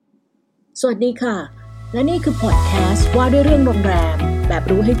สวัสดีค่ะและนี่คือพอดแคสต์ว่าด้วยเรื่องโรงแรมแบบ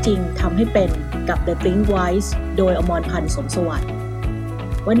รู้ให้จริงทำให้เป็นกับ The Think Wise โดยอมรพันธ์สมสวัสดิ์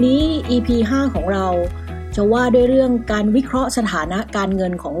วันนี้ EP 5 ของเราจะว่าด้วยเรื่องการวิเคราะห์สถานะการเงิ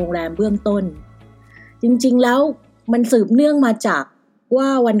นของโรงแรมเบื้องต้นจริงๆแล้วมันสืบเนื่องมาจากว่า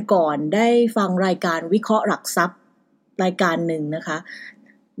วันก่อนได้ฟังรายการวิเคราะห์หลักทรัพย์รายการหนึ่งนะคะ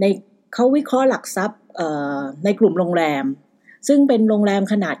เขาวิเคราะห์หลักทรัพย์ในกลุ่มโรงแรมซึ่งเป็นโรงแรม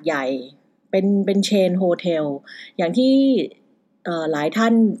ขนาดใหญ่เป็นเชนโฮเทลอย่างที่หลายท่า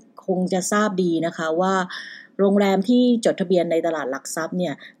นคงจะทราบดีนะคะว่าโรงแรมที่จดทะเบียนในตลาดหลักทรัพย์เนี่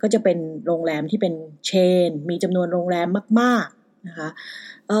ยก็จะเป็นโรงแรมที่เป็นเชนมีจำนวนโรงแรมมากๆนะคะ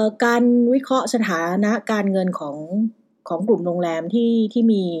การวิเคราะห์สถานะการเงินของกลุ่มโรงแรมที่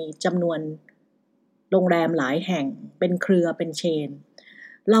มีจำนวนโรงแรมหลายแห่งเป็นเครือเป็นเชน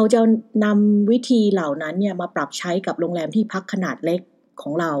เราจะนำวิธีเหล่านั้นเนี่ยมาปรับใช้กับโรงแรมที่พักขนาดเล็กข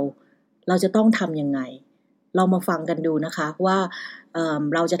องเราจะต้องทำยังไงเรามาฟังกันดูนะคะว่า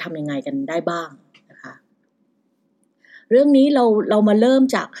เราจะทำยังไงกันได้บ้างนะคะเรื่องนี้เรามาเริ่ม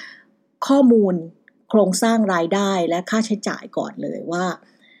จากข้อมูลโครงสร้างรายได้และค่าใช้จ่ายก่อนเลยว่า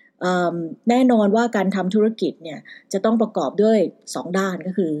แน่นอนว่าการทำธุรกิจเนี่ยจะต้องประกอบด้วย2ด้าน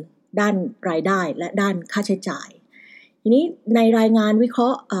ก็คือด้านรายได้และด้านค่าใช้จ่ายทีนี้ในรายงานวิเครา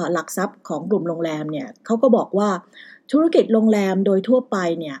ะห์หลักทรัพย์ของกลุ่มโรงแรมเนี่ยเขาก็บอกว่าธุรกิจโรงแรมโดยทั่วไป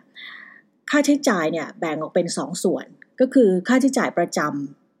เนี่ยค่าใช้จ่ายเนี่ยแบ่งออกเป็น2ส่วนก็คือค่าใช้จ่ายประจ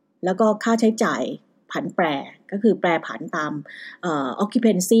ำแล้วก็ค่าใช้จ่ายผันแปรก็คือแปรผันตาม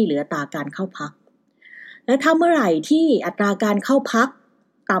occupancy หรืออัตราการเข้าพักและถ้าเมื่อไหร่ที่อัตราการเข้าพัก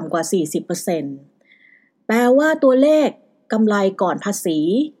ต่ำกว่า 40% แปลว่าตัวเลขกำไรก่อนภาษี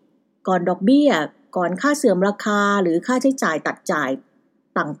ก่อนดอกเบี้ยก่อนค่าเสื่อมราคาหรือค่าใช้จ่ายตัดจ่าย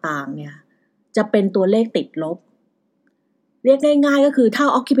ต่างๆเนี่ยจะเป็นตัวเลขติดลบเรียกง่ายๆก็คือถ้า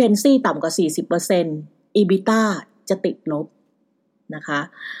occupancy ต่ำกว่า 40% EBITDA จะติดลบนะคะ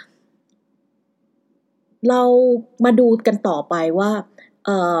เรามาดูกันต่อไปว่า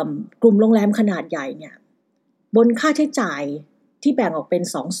กลุ่มโรงแรมขนาดใหญ่เนี่ยบนค่าใช้จ่ายที่แบ่งออกเป็น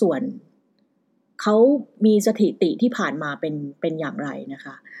2ส่วนเขามีสถิติที่ผ่านมาเป็นอย่างไรนะค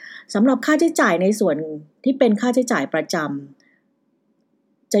ะสำหรับค่าใช้จ่ายในส่วนที่เป็นค่าใช้จ่ายประจ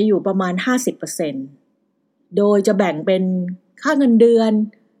ำจะอยู่ประมาณ 50%โดยจะแบ่งเป็นค่าเงินเดือน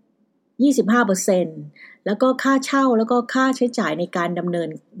 25% แล้วก็ค่าเช่าแล้วก็ค่าใช้จ่ายในการดำเนิน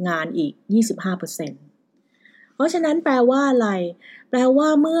งานอีก 25%เพราะฉะนั้นแปลว่าอะไรแปลว่า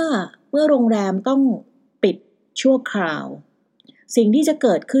เมื่อโรงแรมต้องปิดชั่วคราวสิ่งที่จะเ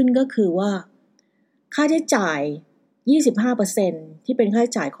กิดขึ้นก็คือว่าค่าใช้จ่าย 25% ที่เป็นค่าใ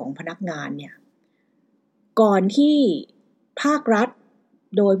ช้จ่ายของพนักงานเนี่ยก่อนที่ภาครัฐ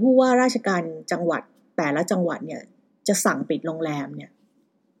โดยผู้ว่าราชการจังหวัดแต่ละจังหวัดเนี่ยจะสั่งปิดโรงแรมเนี่ย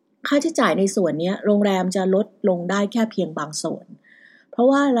ค่าใช้จ่ายในส่วนนี้โรงแรมจะลดลงได้แค่เพียงบางส่วนเพราะ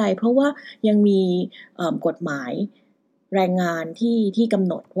ว่าอะไรเพราะว่ายังมีกฎหมายแรงงานที่กำ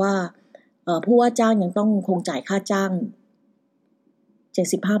หนดว่าผู้ว่าจ้างยังต้องคงจ่ายค่าจ้าง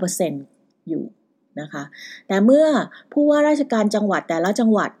 75% อยู่นะคะแต่เมื่อผู้ว่าราชการจังหวัดแต่ละจัง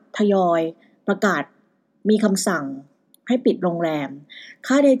หวัดทยอยประกาศมีคำสั่งให้ปิดโรงแรม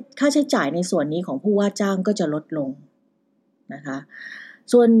ค่าใช้จ่ายในส่วนนี้ของผู้ว่าจ้างก็จะลดลงนะคะ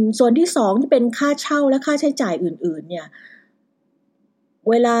ส่วนที่2ที่เป็นค่าเช่าและค่าใช้จ่ายอื่นๆเนี่ย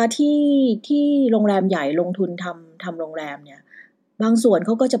เวลาที่โรงแรมใหญ่ลงทุนทำโรงแรมเนี่ยบางส่วนเข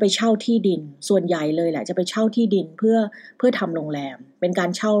าก็จะไปเช่าที่ดินส่วนใหญ่เลยแหละจะไปเช่าที่ดินเพื่อทำโรงแรมเป็นการ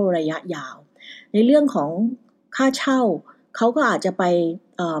เช่าระยะยาวในเรื่องของค่าเช่าเขาก็อาจจะไป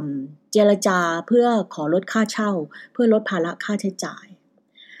เจรจาเพื่อขอลดค่าเช่าเพื่อลดภาระค่าใช้จ่าย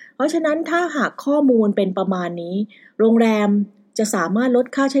เพราะฉะนั้นถ้าหากข้อมูลเป็นประมาณนี้โรงแรมจะสามารถลด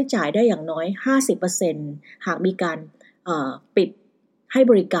ค่าใช้จ่ายได้อย่างน้อย 50% หากมีการปิดให้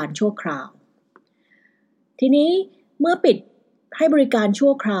บริการชั่วคราวทีนี้เมื่อปิดให้บริการชั่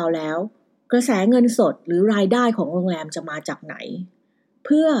วคราวแล้วกระแสเงินสดหรือรายได้ของโรงแรมจะมาจากไหนเ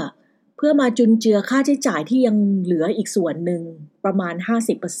พื่อมาจุนเจือค่าใช้จ่ายที่ยังเหลืออีกส่วนหนึ่งประมาณ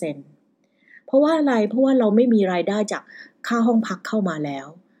 50% เพราะว่าอะไรเพราะว่าเราไม่มีรายได้จากค่าห้องพักเข้ามาแล้ว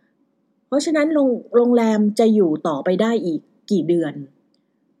เพราะฉะนั้นโรงแรมจะอยู่ต่อไปได้อีกกี่เดือน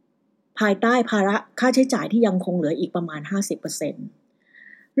ภายใต้ภาระค่าใช้จ่ายที่ยังคงเหลืออีกประมาณ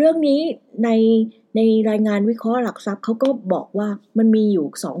 50%เรื่องนี้ในรายงานวิเคราะห์หลักทรัพย์เขาก็บอกว่ามันมีอยู่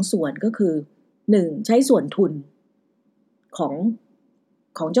2ส่วนก็คือ1ใช้ส่วนทุนของ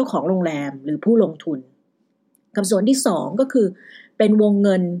เจ้าของโรงแรมหรือผู้ลงทุนกับส่วนที่2ก็คือเป็นวงเ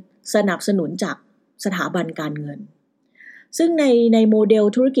งินสนับสนุนจากสถาบันการเงินซึ่งในโมเดล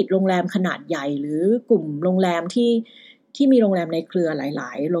ธุรกิจโรงแรมขนาดใหญ่หรือกลุ่มโรงแรมที่มีโรงแรมในเครือหล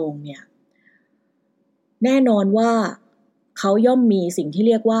ายๆโรงเนี่ย แน่นอนว่าเขาย่อมมีสิ่งที่เ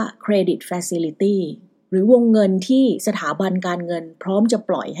รียกว่า credit facility หรือวงเงินที่สถาบันการเงินพร้อมจะ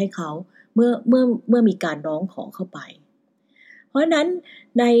ปล่อยให้เขาเมื่อมีการร้องขอเข้าไปเพราะนั้น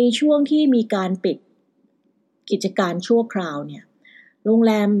ในช่วงที่มีการปิดกิจการชั่วคราวเนี่ยโรงแ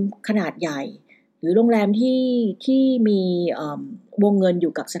รมขนาดใหญ่หรือโรงแรมที่มีวงเงินอ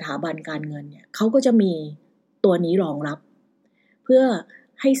ยู่กับสถาบันการเงินเนี่ยเขาก็จะมีตัวนี้รองรับเพื่อ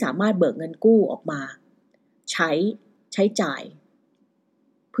ให้สามารถเบิกเงินกู้ออกมาใช้จ่าย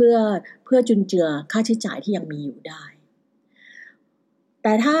เพื่อจุนเจือค่าใช้จ่ายที่ยังมีอยู่ได้แ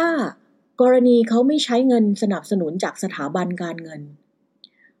ต่ถ้ากรณีเขาไม่ใช้เงินสนับสนุนจากสถาบันการเงิน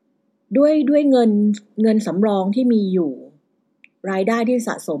ด้วยเงินสำรองที่มีอยู่รายได้ที่ส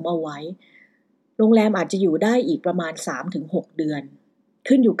ะสมเอาไว้โรงแรมอาจจะอยู่ได้อีกประมาณ 3-6 เดือน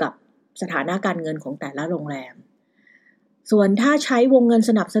ขึ้นอยู่กับสถานะการเงินของแต่ละโรงแรมส่วนถ้าใช้วงเงิน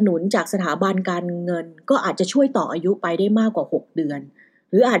สนับสนุนจากสถาบันการเงินก็อาจจะช่วยต่ออายุไปได้มากกว่า6เดือน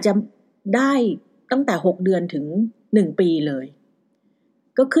หรืออาจจะได้ตั้งแต่6เดือนถึง1ปีเลย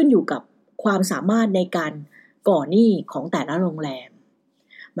ก็ขึ้นอยู่กับความสามารถในการก่อหนี้ของแต่ละโรงแรม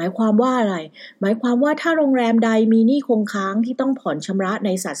หมายความว่าอะไรหมายความว่าถ้าโรงแรมใดมีหนี้คงค้างที่ต้องผ่อนชำระใน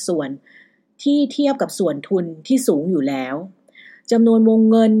สัดส่วนที่เทียบกับส่วนทุนที่สูงอยู่แล้วจำนวนวง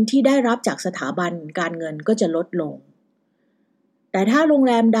เงินที่ได้รับจากสถาบันการเงินก็จะลดลงแต่ถ้าโรง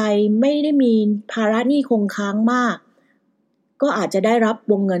แรมใดไม่ได้มีภาระหนี้คงค้างมากก็อาจจะได้รับ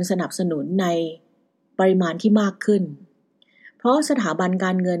วงเงินสนับสนุนในปริมาณที่มากขึ้นเพราะสถาบันก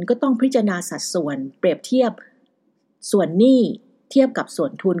ารเงินก็ต้องพิจารณาสัดส่วนเปรียบเทียบส่วนหนี้เทียบกับส่ว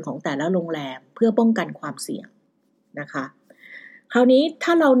นทุนของแต่ละโรงแรมเพื่อป้องกันความเสี่ยงนะคะคราวนี้ถ้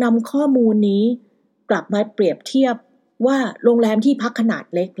าเรานำข้อมูลนี้กลับมาเปรียบเทียบว่าโรงแรมที่พักขนาด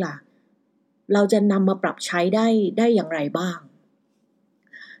เล็กล่ะเราจะนำมาปรับใช้ได้อย่างไรบ้าง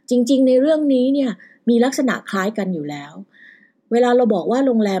จริงๆในเรื่องนี้เนี่ยมีลักษณะคล้ายกันอยู่แล้วเวลาเราบอกว่าโ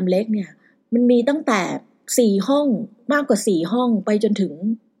รงแรมเล็กเนี่ยมันมีตั้งแต่4ห้องมากกว่า4ห้องไปจนถึง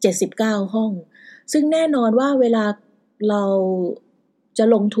79ห้องซึ่งแน่นอนว่าเวลาเราจะ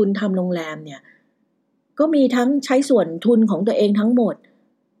ลงทุนทำโรงแรมเนี่ยก็มีทั้งใช้ส่วนทุนของตัวเองทั้งหมด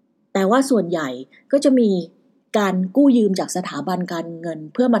แต่ว่าส่วนใหญ่ก็จะมีการกู้ยืมจากสถาบันการเงิน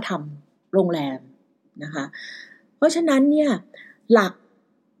เพื่อมาทำโรงแรมนะคะเพราะฉะนั้นเนี่ยห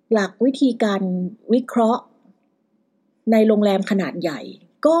ลักวิธีการวิเคราะห์ในโรงแรมขนาดใหญ่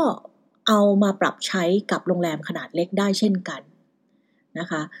ก็เอามาปรับใช้กับโรงแรมขนาดเล็กได้เช่นกันนะ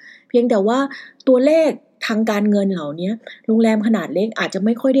คะเพียงแต่ว่าตัวเลขทางการเงินเหล่านี้โรงแรมขนาดเล็กอาจจะไ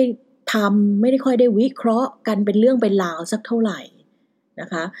ม่ค่อยได้ไม่ได้ค่อยได้วิเคราะห์กันเป็นเรื่องเป็นราวสักเท่าไหร่นะ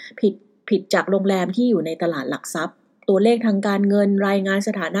คะผิดจากโรงแรมที่อยู่ในตลาดหลักทรัพย์ตัวเลขทางการเงินรายงานส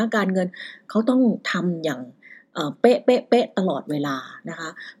ถานะการเงินเขาต้องทำอย่างเป๊ะตลอดเวลานะคะ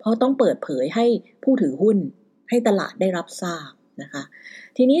เพราะต้องเปิดเผยให้ผู้ถือหุ้นให้ตลาดได้รับทราบนะคะ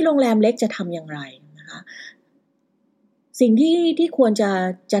ทีนี้โรงแรมเล็กจะทำอย่างไรนะคะสิ่งที่ควร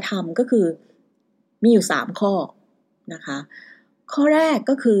จะทำก็คือมีอยู่3ข้อนะคะข้อแรก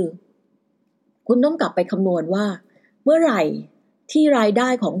ก็คือคุณต้องกลับไปคำนวณว่าเมื่อไหร่ที่รายได้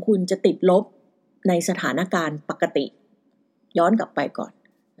ของคุณจะติดลบในสถานการณ์ปกติย้อนกลับไปก่อน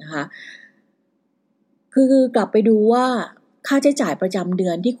นะคะคือกลับไปดูว่าค่าใช้จ่ายประจำเดื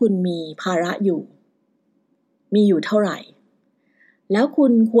อนที่คุณมีภาระอยู่มีอยู่เท่าไหร่แล้วคุ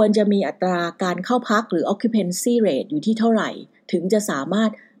ณควรจะมีอัตราการเข้าพักหรือ occupancy rate อยู่ที่เท่าไหร่ถึงจะสามารถ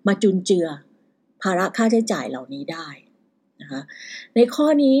มาจุนเจือภาระค่าใช้จ่ายเหล่านี้ได้นะคะในข้อ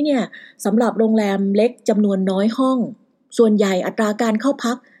นี้เนี่ยสำหรับโรงแรมเล็กจำนวนน้อยห้องส่วนใหญ่อัตราการเข้า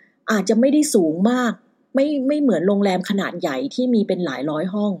พักอาจจะไม่ได้สูงมากไม่เหมือนโรงแรมขนาดใหญ่ที่มีเป็นหลายร้อย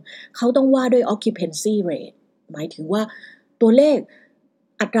ห้องเขาต้องว่าด้วย occupancy rate หมายถึงว่าตัวเลข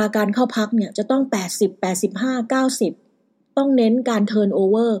อัตราการเข้าพักเนี่ยจะต้อง80 85 90ต้องเน้นการ turn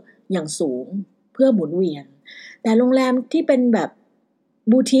over อย่างสูงเพื่อหมุนเวียนแต่โรงแรมที่เป็นแบบ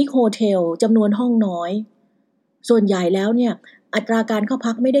บูติกโฮเทลจำนวนห้องน้อยส่วนใหญ่แล้วเนี่ยอัตราการเข้า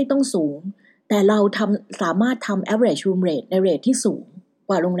พักไม่ได้ต้องสูงแต่เราสามารถทำ average room rate ในเรทที่สูงก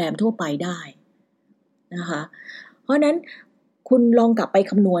ว่าโรงแรมทั่วไปได้นะคะเพราะนั้นคุณลองกลับไป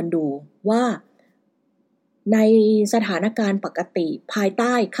คำนวณดูว่าในสถานการณ์ปกติภายใ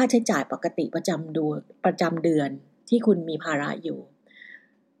ต้ค่าใช้จ่ายปกติประจำเดือนที่คุณมีภาระอยู่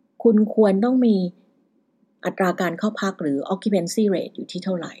คุณควรต้องมีอัตราการเข้าพักหรือ occupancy rate อยู่ที่เ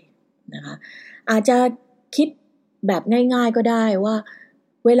ท่าไหร่นะคะอาจจะคิดแบบง่ายๆก็ได้ว่า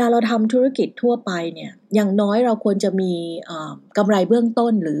เวลาเราทำธุรกิจทั่วไปเนี่ยอย่างน้อยเราควรจะมีกำไรเบื้องต้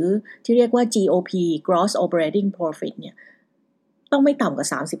นหรือที่เรียกว่า GOP Gross Operating Profit เนี่ยต้องไม่ต่ำกว่า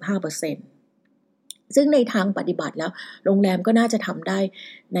 35% ซึ่งในทางปฏิบัติแล้วโรงแรมก็น่าจะทำได้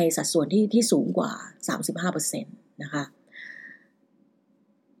ในสัดส่วนที่สูงกว่า 35% นะคะ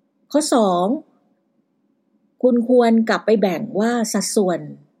ข้อ2คุณควรกลับไปแบ่งว่าสัดส่วน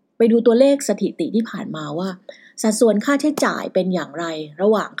ไปดูตัวเลขสถิติที่ผ่านมาว่าสัดส่วนค่าใช้จ่ายเป็นอย่างไรระ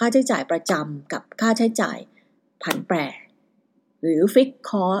หว่างค่าใช้จ่ายประจำกับค่าใช้จ่ายผันแปรหรือ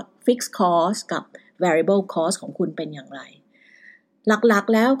fixed cost กับ variable cost ของคุณเป็นอย่างไรหลัก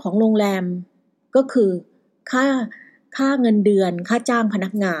ๆแล้วของโรงแรมก็คือค่าเงินเดือนค่าจ้างพนั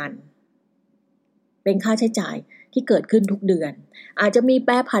กงานเป็นค่าใช้จ่ายที่เกิดขึ้นทุกเดือนอาจจะมีแป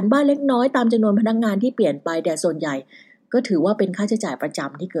รผันบ้างเล็กน้อยตามจำนวนพนักงานที่เปลี่ยนไปแต่ส่วนใหญ่ก็ถือว่าเป็นค่าใช้จ่ายประจ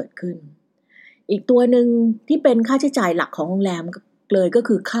ำที่เกิดขึ้นอีกตัวหนึ่งที่เป็นค่าใช้จ่ายหลักของโรงแรมเลยก็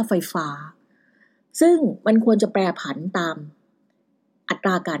คือค่าไฟฟ้าซึ่งมันควรจะแปรผันตามอัตร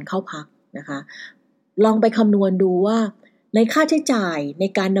าการเข้าพักนะคะลองไปคำนวณดูว่าในค่าใช้จ่ายใน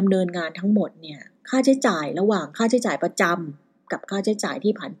การดำเนินงานทั้งหมดเนี่ยค่าใช้จ่ายระหว่างค่าใช้จ่ายประจำกับค่าใช้จ่าย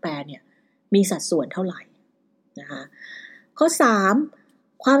ที่ผันแปรเนี่ยมีสัดส่วนเท่าไหร่นะคะข้อ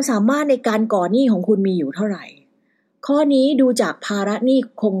3ความสามารถในการก่อหนี้ของคุณมีอยู่เท่าไหร่ข้อนี้ดูจากภาระหนี้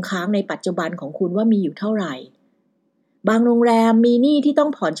คงค้างในปัจจุบันของคุณว่ามีอยู่เท่าไหร่บางโรงแรมมีหนี้ที่ต้อง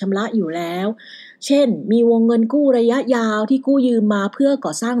ผ่อนชำระอยู่แล้วเช่นมีวงเงินกู้ระยะยาวที่กู้ยืมมาเพื่อก่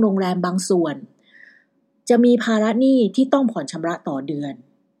อสร้างโรงแรมบางส่วนจะมีภาระหนี้ที่ต้องผ่อนชำระต่อเดือน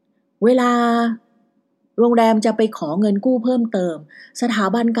เวลาโรงแรมจะไปขอเงินกู้เพิ่มเติมสถา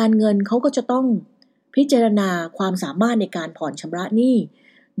บันการเงินเขาก็จะต้องพิจารณาความสามารถในการผ่อนชำระหนี้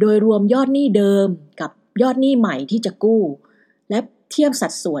โดยรวมยอดหนี้เดิมกับยอดหนี้ใหม่ที่จะกู้และเทียบสั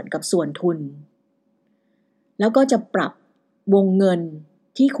ดส่วนกับส่วนทุนแล้วก็จะปรับวงเงิน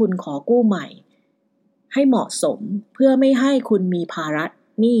ที่คุณขอกู้ใหม่ให้เหมาะสมเพื่อไม่ให้คุณมีภาระ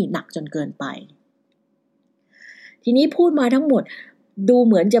หนี้หนักจนเกินไปทีนี้พูดมาทั้งหมดดูเ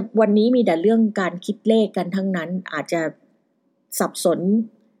หมือนจะวันนี้มีแต่เรื่องการคิดเลขกันทั้งนั้นอาจจะสับสน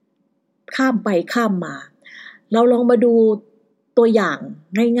ข้ามไปข้ามมาเราลองมาดูตัวอย่าง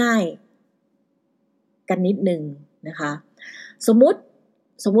ง่ายๆกันนิดนึงนะคะสมมุติ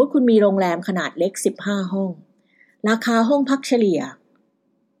คุณมีโรงแรมขนาดเล็ก15ห้องราคาห้องพักเฉลี่ย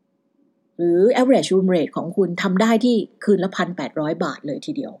หรือ average room rate ของคุณทำได้ที่คืนละ 1,800 บาทเลย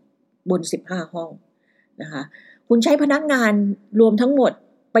ทีเดียวบน15ห้องนะคะคุณใช้พนักงานรวมทั้งหมด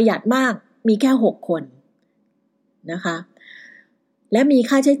ประหยัดมากมีแค่6คนนะคะและมี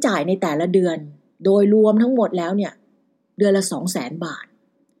ค่าใช้จ่ายในแต่ละเดือนโดยรวมทั้งหมดแล้วเนี่ยเดือนละ 200,000 บาท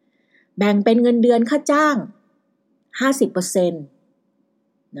แบ่งเป็นเงินเดือนค่าจ้าง 50% น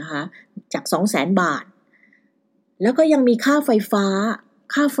ะคะจาก 200,000 บาทแล้วก็ยังมีค่าไฟฟ้า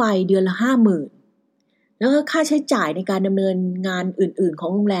ค่าไฟเดือนละ 50,000 แล้วก็ค่าใช้จ่ายในการดำเนินงานอื่นๆขอ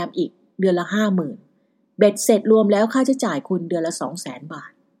งโรงแรมอีกเดือนละ 50,000 เบ็ดเสร็จรวมแล้วค่าใช้จ่ายคุณเดือนละ 200,000 บา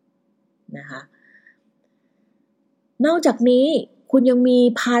ทนะคะนอกจากนี้คุณยังมี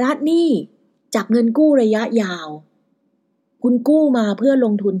ภาระหนี้จากเงินกู้ระยะยาวคุณกู้มาเพื่อล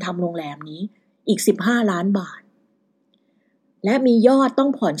งทุนทำโรงแรมนี้อีก15 ล้านบาทและมียอดต้อง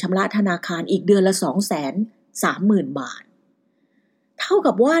ผ่อนชำระธนาคารอีกเดือนละ 230,000 บาทเท่า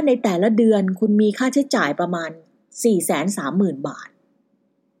กับว่าในแต่ละเดือนคุณมีค่าใช้จ่ายประมาณ 430,000 บาท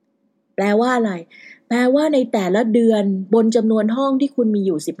แปลว่าอะไรแปลว่าในแต่ละเดือนบนจำนวนห้องที่คุณมีอ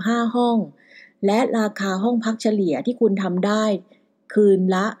ยู่15ห้องและราคาห้องพักเฉลี่ยที่คุณทำได้คืน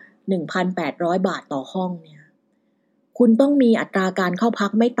ละ 1,800 บาทต่อห้องเนี่ยคุณต้องมีอัตราการเข้าพั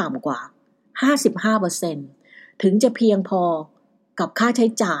กไม่ต่ำกว่า 55% ถึงจะเพียงพอกับค่าใช้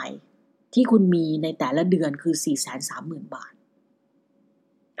จ่ายที่คุณมีในแต่ละเดือนคือ 430,000 บาท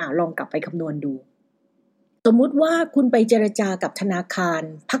ลองกลับไปคำนวณดูสมมุติว่าคุณไปเจรจากับธนาคาร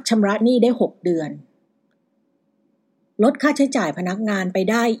พักชำระหนี้ได้6เดือนลดค่าใช้จ่ายพนักงานไป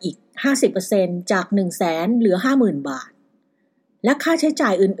ได้อีก 50% จาก 100,000 เหลือ 50,000 บาทและค่าใช้จ่า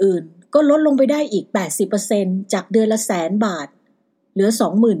ยอื่นๆก็ลดลงไปได้อีก 80% จากเดือนละ100,000 บาทเหลือ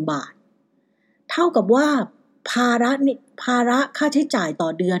 20,000 บาทเท่ากับว่าภาระค่าใช้จ่ายต่อ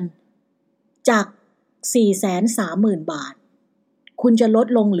เดือนจาก 430,000 บาทคุณจะลด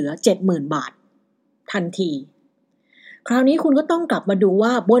ลงเหลือ 70,000 บาททันทีคราวนี้คุณก็ต้องกลับมาดูว่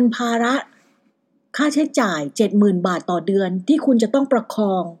าบนภาระค่าใช้จ่าย 70,000 บาทต่อเดือนที่คุณจะต้องประค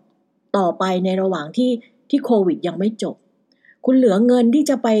องต่อไปในระหว่างที่โควิดยังไม่จบคุณเหลือเงินที่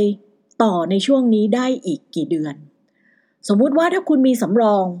จะไปต่อในช่วงนี้ได้อีกกี่เดือนสมมุติว่าถ้าคุณมีสำร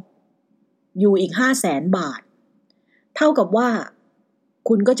องอยู่อีก 500,000 บาทเท่ากับว่า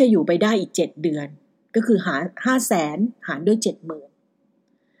คุณก็จะอยู่ไปได้อีก7เดือนก็คือหา 500,000 หารด้วย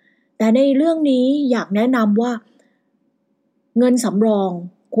 70,000 แต่ในเรื่องนี้อยากแนะนำว่าเงินสำรอง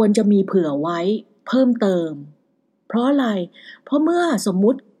ควรจะมีเผื่อไว้เพิ่มเติมเพราะอะไรเพราะเมื่อสมมุ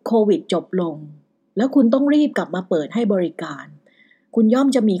ติโควิดจบลง แล้วคุณต้องรีบกลับมาเปิดให้บริการคุณย่อม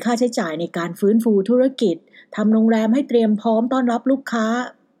จะมีค่าใช้จ่ายในการฟื้นฟูธุรกิจทำโรงแรมให้เตรียมพร้อมต้อนรับลูกค้า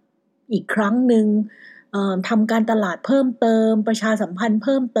อีกครั้งหนึ่งทำการตลาดเพิ่มเติมประชาสัมพันธ์เ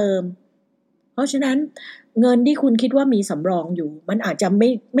พิ่มเติมเพราะฉะนั้นเงินที่คุณคิดว่ามีสำรองอยู่มันอาจจะ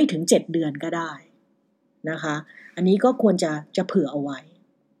ไม่ถึง7 เดือนก็ได้นะคะอันนี้ก็ควรจะเผื่อเอาไว้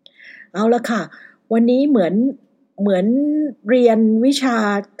เอาละค่ะวันนี้เหมือนเรียนวิชา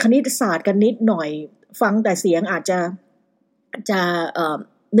คณิตศาสตร์กันนิดหน่อยฟังแต่เสียงอาจจะ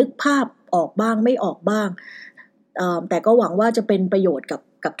นึกภาพออกบ้างไม่ออกบ้างแต่ก็หวังว่าจะเป็นประโยชน์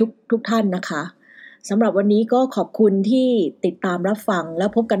กับทุกท่านนะคะสำหรับวันนี้ก็ขอบคุณที่ติดตามรับฟังแล้ว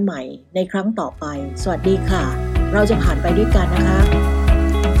พบกันใหม่ในครั้งต่อไปสวัสดีค่ะเราจะผ่านไปด้วยกันนะคะ